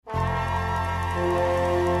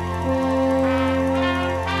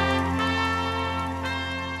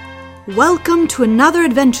Welcome to another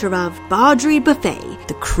adventure of Baudry Buffet,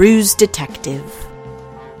 the Cruise Detective.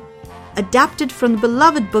 Adapted from the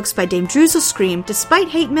beloved books by Dame Drusa Scream, despite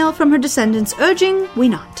hate mail from her descendants urging we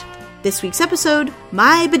not. This week's episode,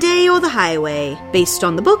 My Bidet or the Highway. Based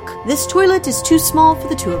on the book, This Toilet is Too Small for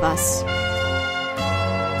the Two of Us.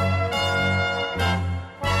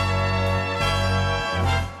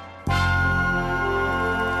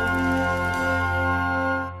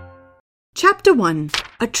 Chapter 1.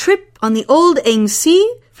 A Trip on the Old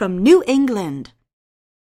Sea from New England.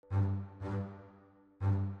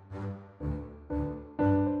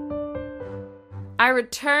 I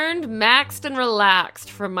returned maxed and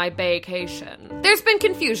relaxed from my vacation. There's been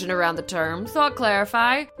confusion around the term, so I'll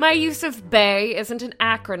clarify. My use of bae isn't an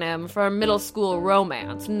acronym for middle school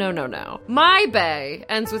romance. No. My bae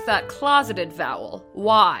ends with that closeted vowel,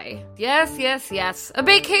 Y. Yes. A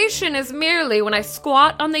vacation is merely when I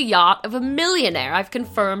squat on the yacht of a millionaire I've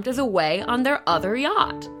confirmed is away on their other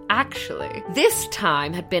yacht. Actually, this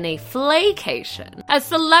time had been a flaycation, as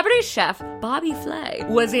celebrity chef Bobby Flay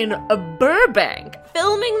was in Burbank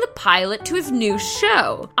filming the pilot to his new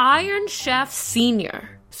show, Iron Chef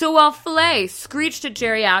Senior. So while Flay screeched at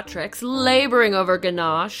geriatrics, laboring over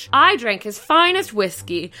ganache, I drank his finest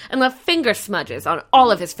whiskey and left finger smudges on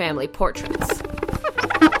all of his family portraits.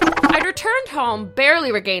 I'd returned home,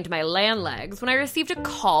 barely regained my land legs, when I received a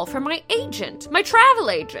call from my agent, my travel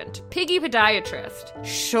agent, Piggy Podiatrist.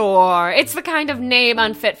 Sure, it's the kind of name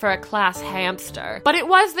unfit for a class hamster, but it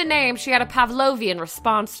was the name she had a Pavlovian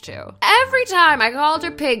response to. Every time I called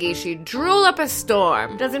her Piggy, she'd drool up a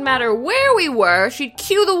storm. Doesn't matter where we were, she'd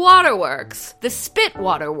cue the waterworks, the spit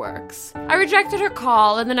waterworks. I rejected her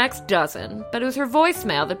call and the next dozen, but it was her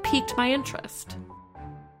voicemail that piqued my interest.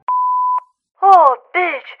 Oh,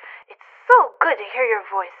 bitch. So good to hear your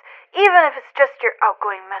voice, even if it's just your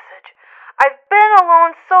outgoing message. I've been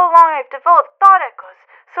alone so long I've developed thought echoes,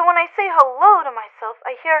 so when I say hello to myself,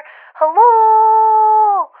 I hear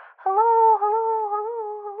hello, hello, hello,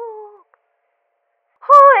 hello, hello.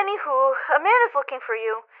 Oh, anywho, a man is looking for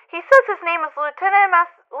you. He says his name is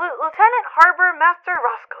Lieutenant Harbor Master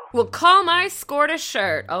Roscoe. We'll call my skirt a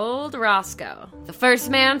shirt, old Roscoe. The first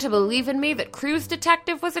man to believe in me that cruise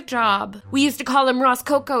detective was a job. We used to call him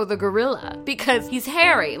Roscoco the gorilla, because he's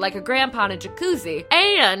hairy, like a grandpa in a jacuzzi,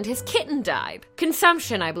 and his kitten died.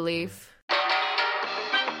 Consumption, I believe.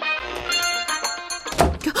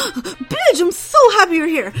 Bidge, I'm so happy you're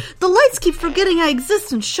here. The lights keep forgetting I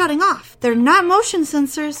exist and shutting off. They're not motion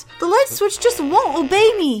sensors. The light switch just won't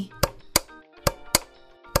obey me.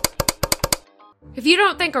 If you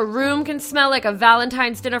don't think a room can smell like a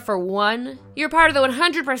Valentine's dinner for one, you're part of the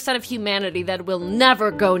 100% of humanity that will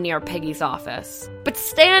never go near Piggy's office. But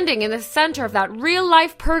standing in the center of that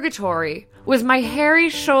real-life purgatory was my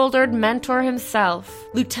hairy-shouldered mentor himself,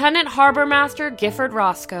 Lieutenant Harbor Master Gifford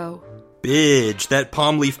Roscoe. Bidge, that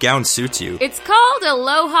palm leaf gown suits you. It's called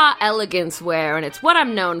Aloha Elegance Wear, and it's what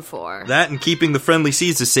I'm known for. That and keeping the friendly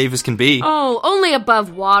seas as safe as can be. Oh, only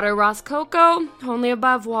above water, Roscoco. Only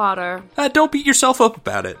above water. Don't beat yourself up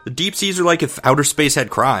about it. The deep seas are like if outer space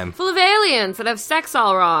had crime. Full of aliens that have sex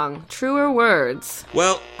all wrong. Truer words.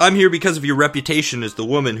 Well, I'm here because of your reputation as the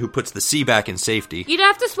woman who puts the sea back in safety. You'd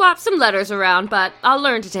have to swap some letters around, but I'll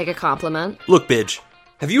learn to take a compliment. Look, Bidge,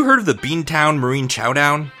 have you heard of the Beantown Marine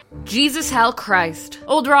Chowdown? Jesus hell Christ.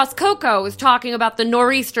 Old Roscoco was talking about the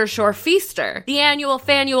Nor'easter Shore Feaster, the annual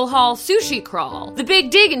Faneuil Hall sushi crawl, the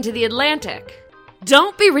big dig into the Atlantic.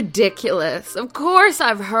 Don't be ridiculous. Of course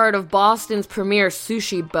I've heard of Boston's premier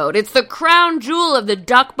sushi boat. It's the crown jewel of the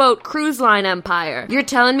duck boat cruise line empire. You're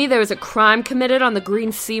telling me there was a crime committed on the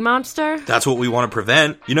Green Sea Monster? That's what we want to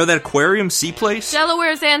prevent. You know that aquarium sea place?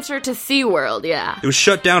 Delaware's answer to SeaWorld, yeah. It was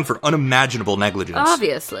shut down for unimaginable negligence.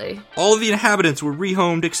 Obviously. All of the inhabitants were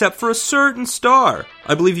rehomed except for a certain star.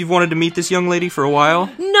 I believe you've wanted to meet this young lady for a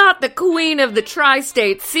while. Not the queen of the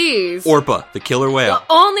tri-state seas. Orpa, the killer whale.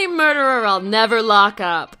 The only murderer I'll never lock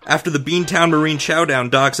up. After the Beantown Marine Chowdown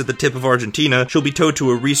docks at the tip of Argentina, she'll be towed to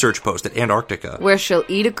a research post at Antarctica, where she'll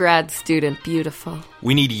eat a grad student beautiful.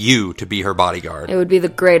 We need you to be her bodyguard. It would be the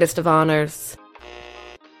greatest of honors.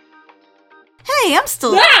 Hey, I'm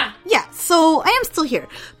still... Ah! Yeah, so I am still here.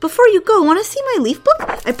 Before you go, want to see my leaf book?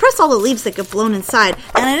 I press all the leaves that get blown inside,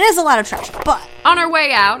 and it is a lot of trash, but... On our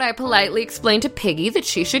way out, I politely explained to Piggy that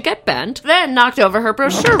she should get bent, then knocked over her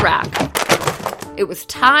brochure rack. It was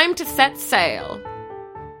time to set sail.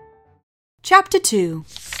 Chapter 2.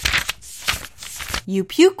 You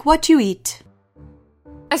puke what you eat.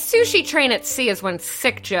 A sushi train at sea is one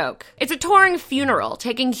sick joke. It's a touring funeral,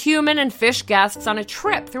 taking human and fish guests on a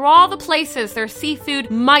trip through all the places their seafood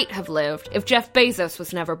might have lived if Jeff Bezos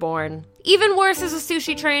was never born. Even worse is a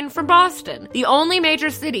sushi train from Boston, the only major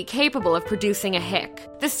city capable of producing a hick.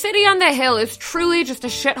 The city on the hill is truly just a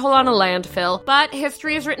shithole on a landfill, but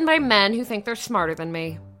history is written by men who think they're smarter than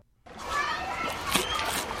me.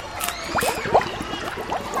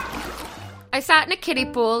 I sat in a kiddie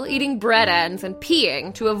pool, eating bread ends and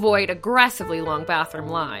peeing to avoid aggressively long bathroom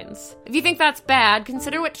lines. If you think that's bad,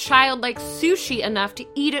 consider what child likes sushi enough to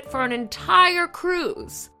eat it for an entire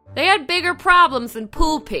cruise. They had bigger problems than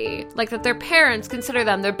pool pee, like that their parents consider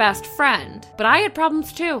them their best friend. But I had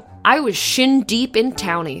problems too. I was shin deep in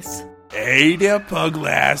townies. Hey there, Pug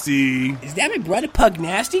Lassie. Is that my brother, Pug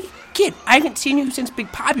Nasty? Kid, I haven't seen you since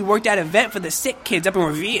Big Poppy worked that event for the sick kids up in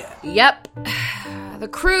Revere. Yep. The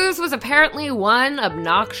cruise was apparently one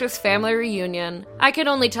obnoxious family reunion. I could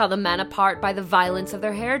only tell the men apart by the violence of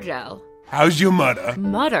their hair gel. How's your mother?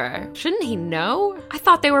 Mother? Shouldn't he know? I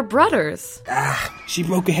thought they were brothers. She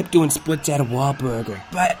broke her hip doing splits at a Wahlburger.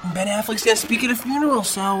 But Ben Affleck's gonna speak at a funeral,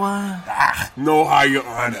 so, No higher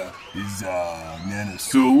honor. Is, Nana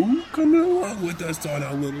Sue coming along with us on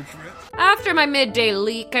our little trip? After my midday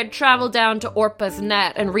leak, I'd travel down to Orpa's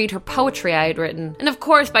net and read her poetry I had written. And of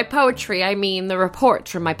course, by poetry, I mean the reports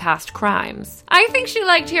from my past crimes. I think she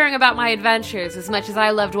liked hearing about my adventures as much as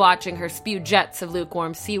I loved watching her spew jets of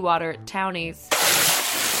lukewarm seawater at townies.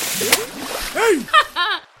 Hey!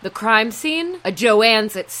 The crime scene? A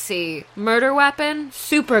Joanne's at sea. Murder weapon?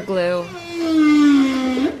 Super glue.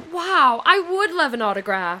 Wow, I would love an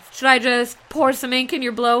autograph. Should I just pour some ink in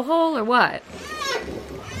your blowhole or what?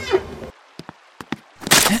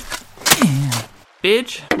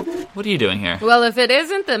 Bitch, what are you doing here? Well, if it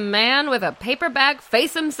isn't the man with a paper bag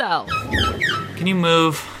face himself. Can you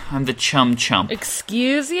move? I'm the chum chump.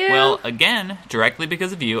 Excuse you? Well, again, directly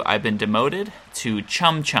because of you, I've been demoted to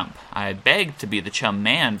chum chump. I begged to be the chum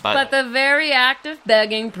man, But the very act of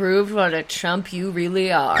begging proved what a chump you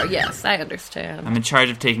really are. Yes, I understand. I'm in charge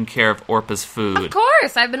of taking care of Orpa's food. Of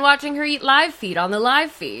course, I've been watching her eat live feed on the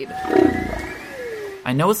live feed.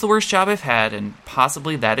 I know it's the worst job I've had, and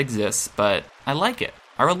possibly that exists, but I like it.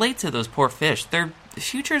 I relate to those poor fish. Their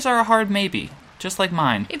futures are a hard maybe, just like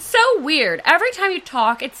mine. It's so weird. Every time you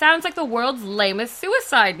talk, it sounds like the world's lamest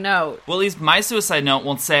suicide note. Well, at least my suicide note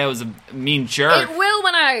won't say I was a mean jerk. It will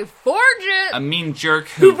when I forge it. A mean jerk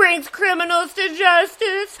who brings criminals to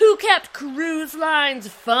justice, who kept cruise lines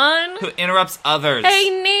fun, who interrupts others. Hey,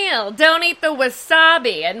 Neil, don't eat the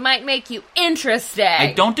wasabi. It might make you interesting.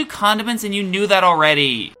 I don't do condiments and you knew that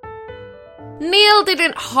already. Neil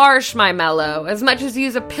didn't harsh my mellow as much as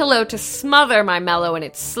use a pillow to smother my mellow in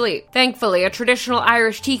its sleep. Thankfully, a traditional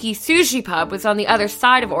Irish tiki sushi pub was on the other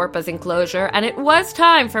side of Orpa's enclosure, and it was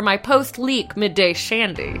time for my post-leak midday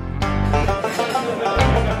shandy.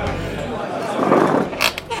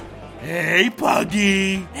 Hey,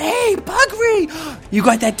 Puggy. Hey, Puggery! You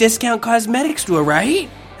got that discount cosmetics store, right?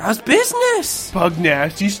 How's business? Pug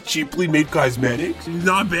Nasty's cheaply made cosmetics. It's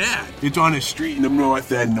not bad. It's on a street in the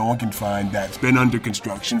north end no one can find that. It's been under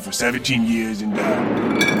construction for 17 years and,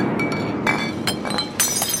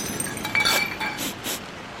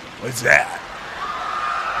 What's that?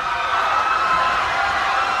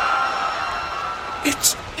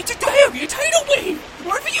 It's a diarrhea tidal wave!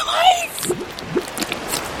 Run for your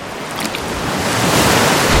life!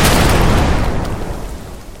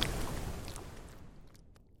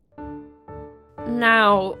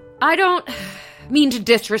 Now, I don't mean to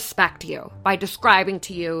disrespect you by describing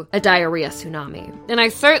to you a diarrhea tsunami. And I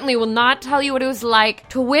certainly will not tell you what it was like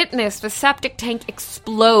to witness the septic tank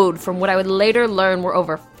explode from what I would later learn were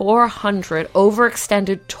over 400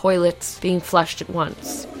 overextended toilets being flushed at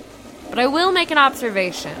once. But I will make an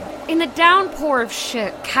observation. In the downpour of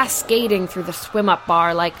shit cascading through the swim-up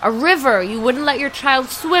bar like a river you wouldn't let your child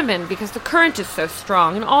swim in because the current is so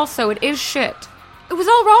strong, and also it is shit. It was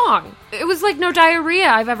all wrong. It was like no diarrhea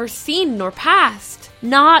I've ever seen nor passed.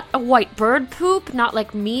 Not a white bird poop, not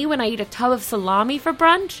like me when I eat a tub of salami for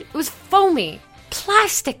brunch. It was foamy,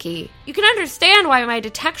 plasticky. You can understand why my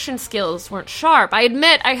detection skills weren't sharp. I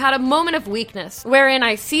admit I had a moment of weakness, wherein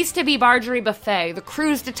I ceased to be Marjorie Buffet, the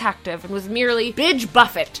cruise detective, and was merely Bidge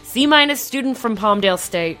Buffett, C- student from Palmdale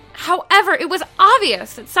State. However, it was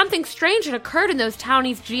obvious that something strange had occurred in those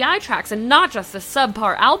townies' GI tracts, and not just the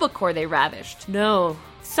subpar albacore they ravished. No,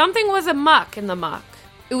 something was amuck in the muck.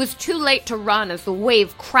 It was too late to run as the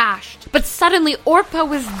wave crashed, but suddenly Orpa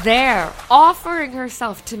was there, offering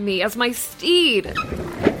herself to me as my steed,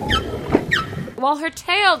 while her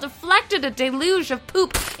tail deflected a deluge of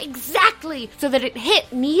poop exactly so that it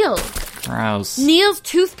hit Neil. Gross. Neil's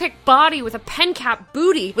toothpick body with a pen cap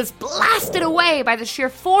booty was blasted away by the sheer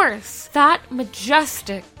force. That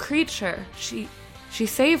majestic creature, she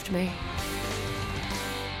saved me.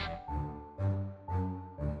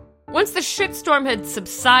 Once the shitstorm had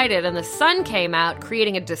subsided and the sun came out,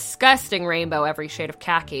 creating a disgusting rainbow every shade of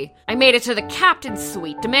khaki, I made it to the captain's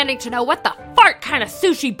suite, demanding to know what the fart kind of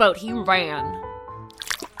sushi boat he ran.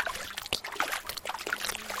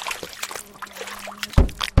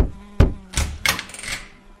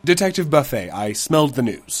 Detective Buffet, I smelled the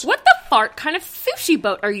news. What the fart kind of sushi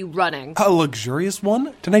boat are you running? A luxurious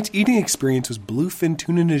one? Tonight's eating experience was bluefin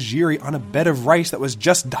tuna nigiri on a bed of rice that was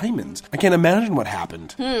just diamonds. I can't imagine what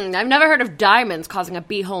happened. I've never heard of diamonds causing a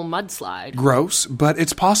beehole mudslide. Gross, but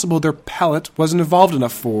it's possible their palate wasn't evolved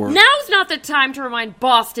enough for... Now's not the time to remind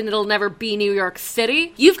Boston it'll never be New York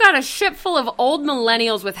City. You've got a ship full of old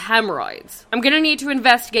millennials with hemorrhoids. I'm gonna need to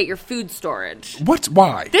investigate your food storage. What?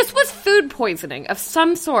 Why? This was food poisoning of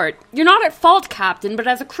some sort. You're not at fault, Captain, but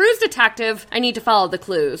as a cruise detective, I need to follow the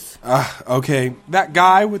clues. Okay. That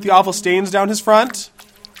guy with the awful stains down his front?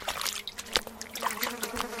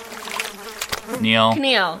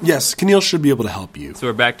 Keneal. Yes, Keneal should be able to help you. So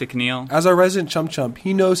we're back to Keneal? As our resident chump,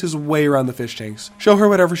 he knows his way around the fish tanks. Show her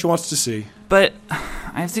whatever she wants to see. But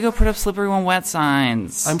I have to go put up slippery when wet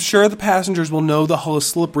signs. I'm sure the passengers will know the hull is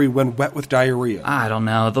slippery when wet with diarrhea. I don't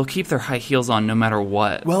know. They'll keep their high heels on no matter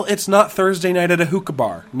what. Well, it's not Thursday night at a hookah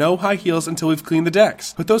bar. No high heels until we've cleaned the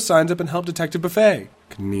decks. Put those signs up and help Detective Buffet.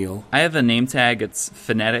 Keneal. I have a name tag. It's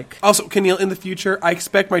phonetic. Also, Keneal, in the future, I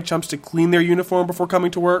expect my chumps to clean their uniform before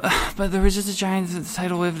coming to work. But there was just a giant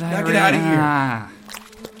tidal wave diarrhea. Now get out of here.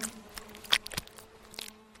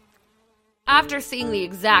 After seeing the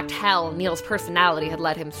exact hell Neil's personality had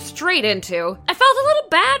led him straight into, I felt a little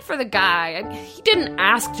bad for the guy. He didn't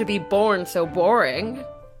ask to be born so boring.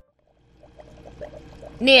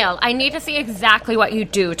 Neil, I need to see exactly what you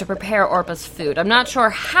do to prepare Orpa's food. I'm not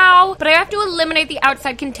sure how, but I have to eliminate the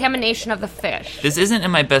outside contamination of the fish. This isn't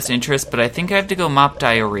in my best interest, but I think I have to go mop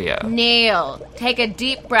diarrhea. Neil, take a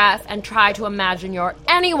deep breath and try to imagine you're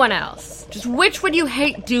anyone else. Just which would you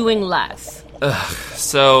hate doing less?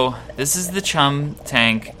 So, this is the chum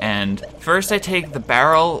tank, and first I take the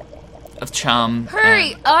barrel of chum.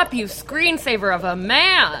 Hurry up, you screensaver of a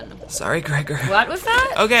man! Sorry, Gregor. What was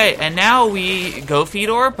that? Okay, and now we go feed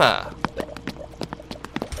Orpa.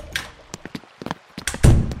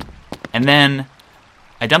 And then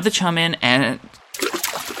I dump the chum in, and...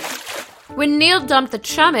 When Neil dumped the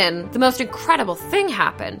chum in, the most incredible thing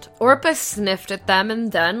happened. Orpa sniffed at them and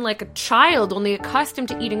then, like a child only accustomed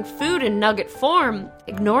to eating food in nugget form,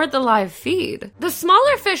 ignored the live feed. The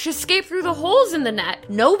smaller fish escaped through the holes in the net.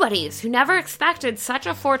 Nobodies who never expected such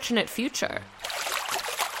a fortunate future.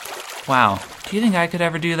 Wow. Do you think I could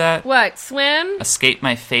ever do that? What, swim? Escape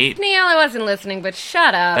my fate? Neil, I wasn't listening, but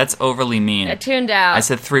shut up. That's overly mean. I tuned out. I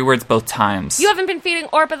said 3 words both times. You haven't been feeding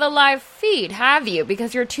Orpa the live feed, have you?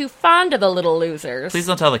 Because you're too fond of the little losers. Please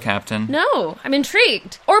don't tell the captain. No, I'm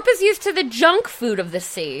intrigued. Orpa's used to the junk food of the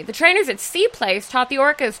sea. The trainers at Sea Place taught the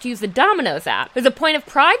orcas to use the Domino's app. There's a point of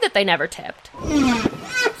pride that they never tipped.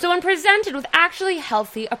 So when presented with actually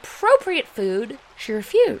healthy, appropriate food, she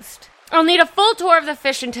refused. I'll need a full tour of the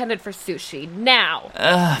fish intended for sushi, now.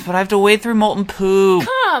 But I have to wade through molten poo.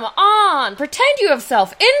 Come on, pretend you have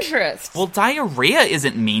self-interest. Well, diarrhea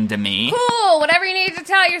isn't mean to me. Cool, whatever you need to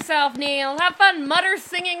tell yourself, Neil. Have fun mutter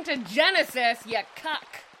singing to Genesis, you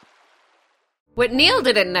cuck. What Neil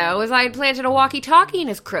didn't know is I had planted a walkie-talkie in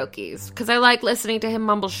his croakies, because I like listening to him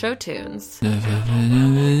mumble show tunes.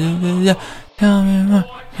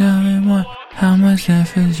 How much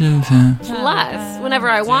Plus, whenever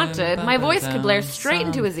I wanted, my voice could blare straight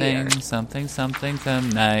into his ear. Something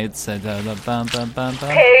tonight. Paging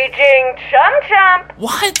Chum Chump!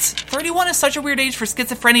 What? 31 is such a weird age for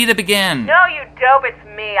schizophrenia to begin. No, you dope, it's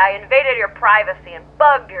me. I invaded your privacy and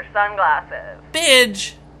bugged your sunglasses.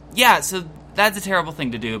 Bitch! Yeah, so that's a terrible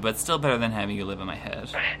thing to do, but still better than having you live in my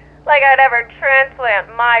head. Like I'd ever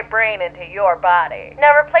transplant my brain into your body.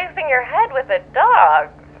 Now replacing your head with a dog.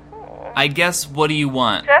 I guess, what do you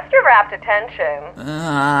want? Just your rapt attention.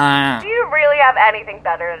 Do you really have anything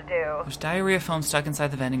better to do? There's diarrhea foam stuck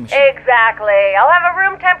inside the vending machine. Exactly. I'll have a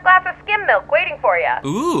room temp glass of skim milk waiting for you.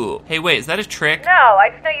 Ooh. Hey, wait, is that a trick? No, I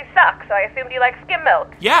just know you suck, so I assumed you like skim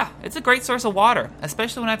milk. Yeah, it's a great source of water,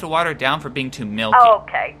 especially when I have to water it down for being too milky.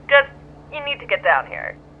 Okay, just, you need to get down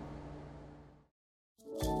here.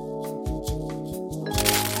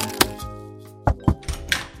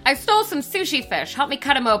 I stole some sushi fish. Help me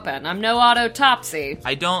cut him open. I'm no autopsy.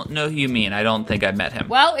 I don't know who you mean. I don't think I've met him.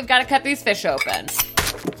 Well, we've got to cut these fish open.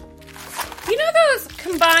 You know those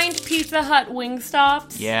combined Pizza Hut wing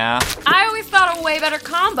stops? Yeah. I always thought a way better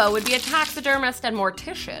combo would be a taxidermist and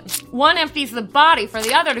mortician. One empties the body for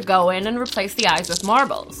the other to go in and replace the eyes with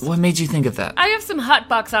marbles. What made you think of that? I have some hut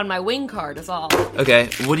bucks on my wing card is all. Okay,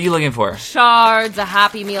 what are you looking for? Shards, a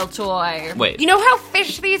Happy Meal toy. Wait. You know how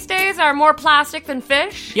fish these days are more plastic than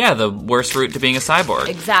fish? Yeah, the worst route to being a cyborg.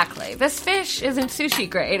 Exactly. This fish isn't sushi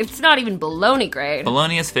grade. It's not even bologna grade.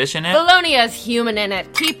 Bologna has fish in it? Bologna has human in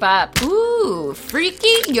it. Keep up. Ooh, freaky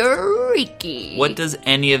eureka. What does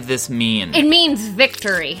any of this mean? It means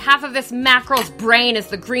victory. Half of this mackerel's brain is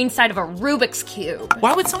the green side of a Rubik's Cube.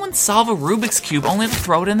 Why would someone solve a Rubik's Cube only to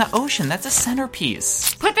throw it in the ocean? That's a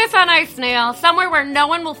centerpiece. Put this on ice, Snail, somewhere where no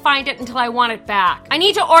one will find it until I want it back. I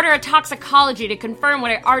need to order a toxicology to confirm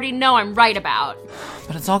what I already know I'm right about.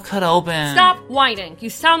 But it's all cut open. Stop whining. You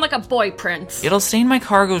sound like a boy prince. It'll stain my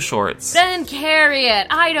cargo shorts. Then carry it.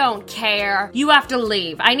 I don't care. You have to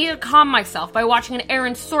leave. I need to calm myself by watching an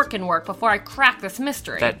Aaron Sorkin work before I crack this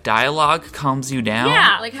mystery. That dialogue calms you down?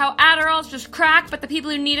 Yeah, like how Adderall's just crack, but the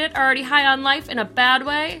people who need it are already high on life in a bad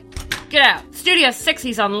way. Get out. Studio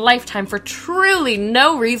 60's on Lifetime for truly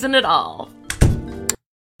no reason at all.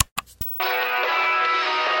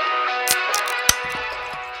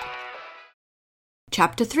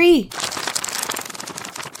 Chapter 3.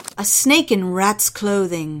 A snake in rat's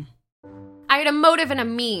clothing. I had a motive and a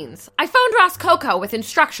means. I phoned Ross Coco with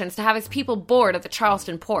instructions to have his people board at the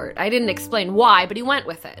Charleston port. I didn't explain why, but he went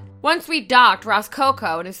with it. Once we docked, Ross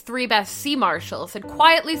Coco and his 3 best sea marshals had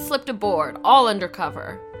quietly slipped aboard, all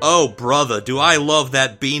undercover. Oh, brother, do I love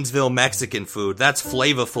that Beansville Mexican food. That's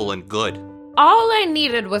flavorful and good. All I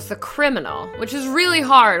needed was the criminal, which is really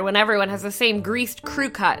hard when everyone has the same greased crew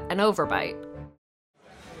cut and overbite.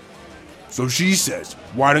 So she says,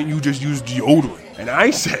 why don't you just use deodorant? And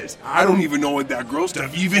I says, I don't even know what that girl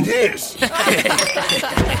stuff even is. Hands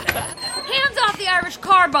off the Irish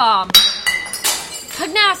car bomb!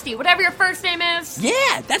 Pugnasty, whatever your first name is.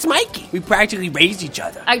 Yeah, that's Mikey. We practically raised each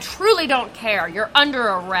other. I truly don't care. You're under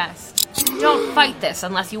arrest. Don't fight this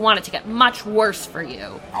unless you want it to get much worse for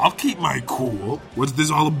you. I'll keep my cool. What's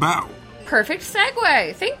this all about? Perfect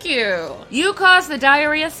segue. Thank you. You caused the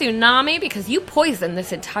diarrhea tsunami because you poisoned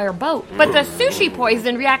this entire boat. But the sushi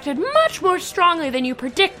poison reacted much more strongly than you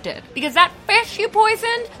predicted because that fish you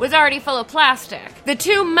poisoned was already full of plastic. The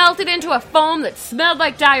two melted into a foam that smelled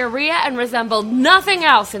like diarrhea and resembled nothing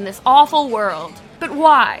else in this awful world. But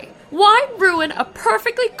why? Why ruin a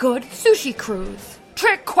perfectly good sushi cruise?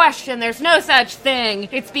 Trick question, there's no such thing.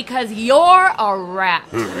 It's because you're a rat.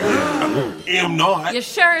 Am not. You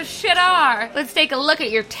sure as shit are. Let's take a look at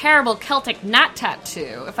your terrible Celtic knot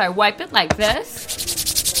tattoo. If I wipe it like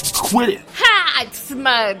this... Quit it. Ha! It's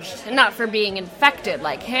smudged. Not for being infected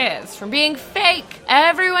like his, from being fake.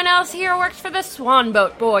 Everyone else here works for the Swan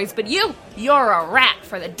Boat Boys, but you're a rat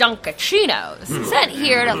for the Dunkachinos. Sent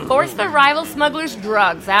here to force the rival smugglers'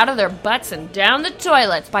 drugs out of their butts and down the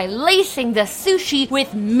toilets by lacing the sushi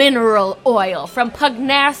with mineral oil from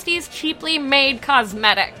Pugnasty's cheaply made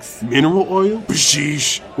cosmetics. Mineral oil?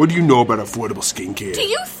 Bashish. What do you know about affordable skincare? Do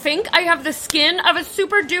you think I have the skin of a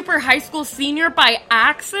super-duper high school senior by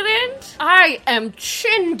accident? I am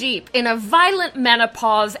chin-deep in a violent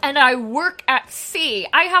menopause, and I work at sea.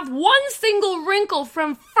 I have one single wrinkle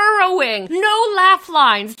from furrowing. No laugh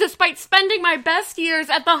lines, despite spending my best years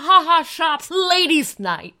at the Ha Ha Shop's ladies'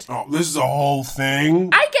 night. Oh, this is a whole thing?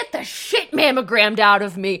 I get the shit mammogrammed out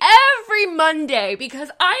of me every Monday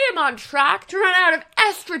because I am on track to run out of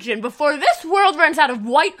estrogen before this world runs out of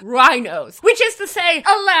white rhinos, which is to say,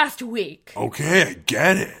 last week. Okay, I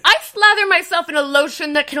get it. I slather myself in a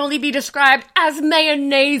lotion that can only be described as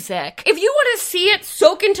mayonnaisic. If you want to see it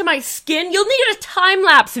soak into my skin, you'll need a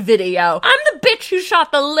time-lapse video. I'm the bitch who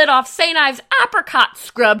shot the lid off St. Ives apricot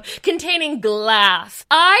scrub containing glass.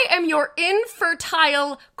 I am your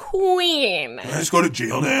infertile queen. Let's go to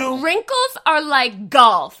jail now. Wrinkles are like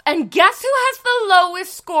golf, and guess who has the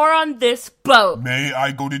lowest score on this boat? May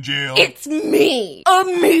I go to jail? It's me.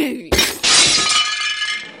 Me.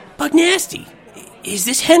 Pugnasty, is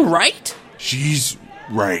this hen right? She's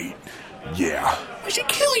right. Yeah. I should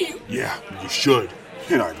kill you. Yeah, you should.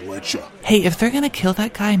 And I'd let you. Hey, if they're gonna kill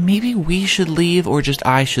that guy, maybe we should leave or just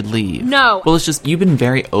I should leave. No. Well, it's just you've been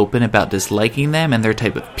very open about disliking them and their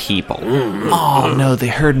type of people. Oh, no, they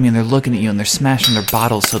heard me and they're looking at you and they're smashing their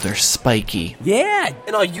bottles so they're spiky. Yeah,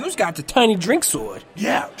 and all you's got's a tiny drink sword.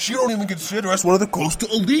 Yeah, she don't even consider us one of the coastal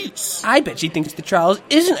elites. I bet she thinks the Charles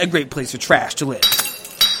isn't a great place for trash to live.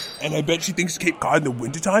 And I bet she thinks Cape Cod in the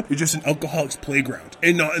wintertime is just an alcoholic's playground,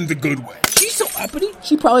 and not in the good way. She's so uppity,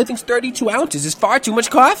 she probably thinks 32 ounces is far too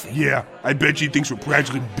much coffee. Yeah, I bet she thinks we're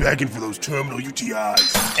practically begging for those terminal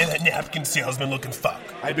UTIs. And that napkin salesman looking fuck.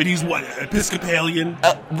 I bet he's what, Episcopalian?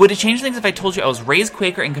 Would it change things if I told you I was raised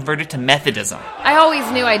Quaker and converted to Methodism? I always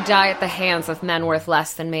knew I'd die at the hands of men worth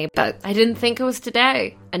less than me, but I didn't think it was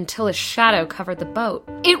today, until a shadow covered the boat.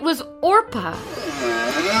 It was Orpah.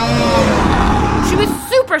 She was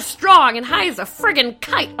super strong and high as a friggin'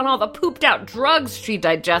 kite on all the pooped-out drugs she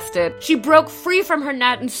digested. She broke free from her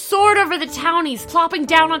net and soared over the townies, plopping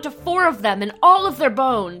down onto 4 of them and all of their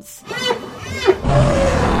bones.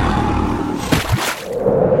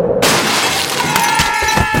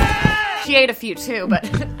 She ate a few too, but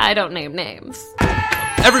I don't name names.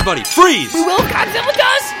 Everybody, freeze! We will, Godzilla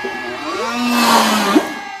does!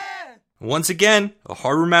 Once again, a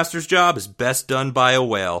harbor master's job is best done by a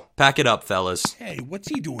whale. Pack it up, fellas. Hey, what's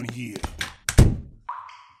he doing here?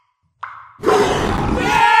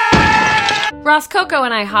 Roscoco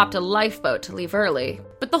and I hopped a lifeboat to leave early,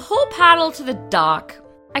 but the whole paddle to the dock,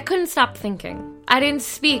 I couldn't stop thinking. I didn't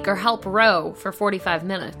speak or help row for 45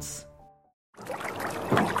 minutes.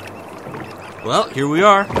 Well, here we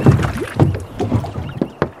are.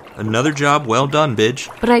 Another job well done, Bidge.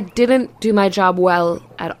 But I didn't do my job well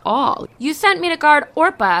at all. You sent me to guard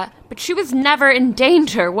Orpah, but she was never in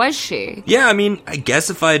danger, was she? Yeah, I mean, I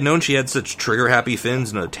guess if I had known she had such trigger-happy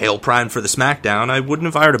fins and a tail primed for the smackdown, I wouldn't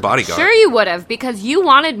have hired a bodyguard. Sure you would have, because you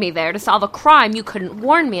wanted me there to solve a crime you couldn't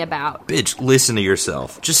warn me about. Bitch, listen to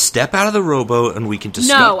yourself. Just step out of the rowboat and we can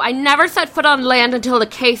discuss— No, I never set foot on land until the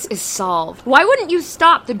case is solved. Why wouldn't you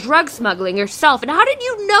stop the drug smuggling yourself? And how did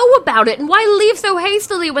you know about it? And why leave so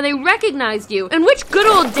hastily when they recognized you? And which good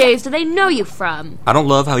old days do they know you from? I don't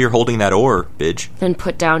love how you're holding that oar, Bidge. Then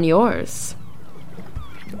put down yours.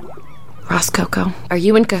 Roscoco, are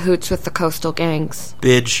you in cahoots with the coastal gangs?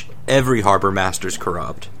 Bidge, every harbor master's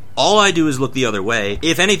corrupt. All I do is look the other way.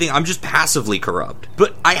 If anything, I'm just passively corrupt.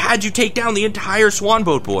 But I had you take down the entire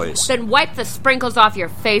Swanboat boys. Then wipe the sprinkles off your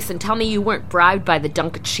face and tell me you weren't bribed by the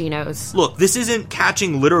Dunkachinos. Look, this isn't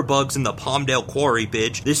catching litter bugs in the Palmdale Quarry,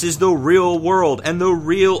 Bidge. This is the real world and the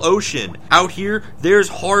real ocean. Out here, there's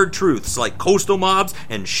hard truths like coastal mobs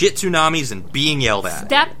and shit tsunamis and being yelled at.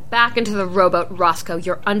 Step back into the rowboat, Roscoe.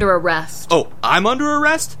 You're under arrest. Oh, I'm under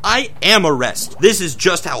arrest? I am arrest. This is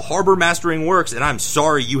just how harbor mastering works, and I'm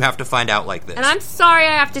sorry you have to find out like this. And I'm sorry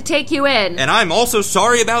I have to take you in. And I'm also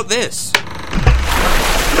sorry about this. Hey,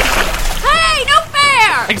 no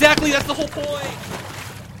fair! Exactly, that's the whole point.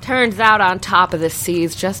 Turns out on top of the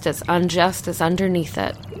sea's just as unjust as underneath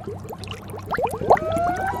it.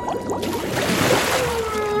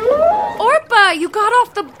 Orpah, you got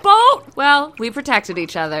off the boat! Well, we protected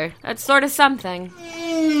each other. That's sort of something.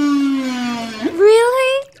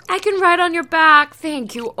 Really? I can ride on your back.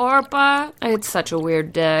 Thank you, Orpah. I had such a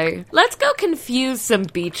weird day. Let's go confuse some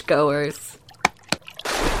beachgoers.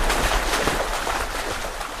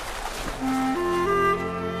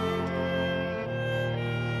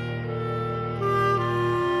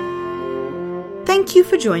 Thank you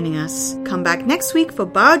for joining us. Come back next week for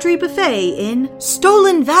Bardry Buffet in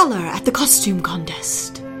Stolen Valor at the Costume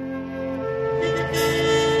Contest.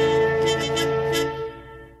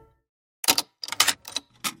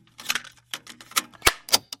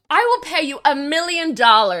 I will pay you $1 million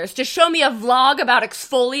to show me a vlog about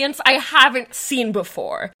exfoliants I haven't seen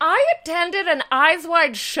before. I attended an Eyes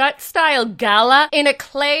Wide Shut style gala in a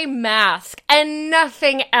clay mask and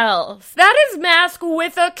nothing else. That is mask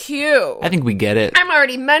with a Q. I think we get it. I'm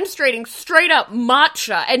already menstruating straight up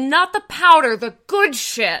matcha and not the powder, the good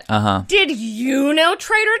shit. Did you know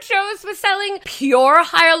Trader Joe's was selling pure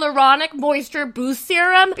hyaluronic moisture boost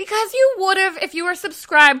serum? Because you would have if you were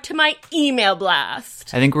subscribed to my email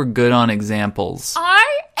blast. I think we're good on examples. I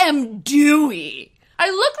am dewy. I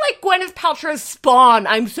look like Gwyneth Paltrow's Spawn.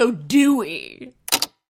 I'm so dewy.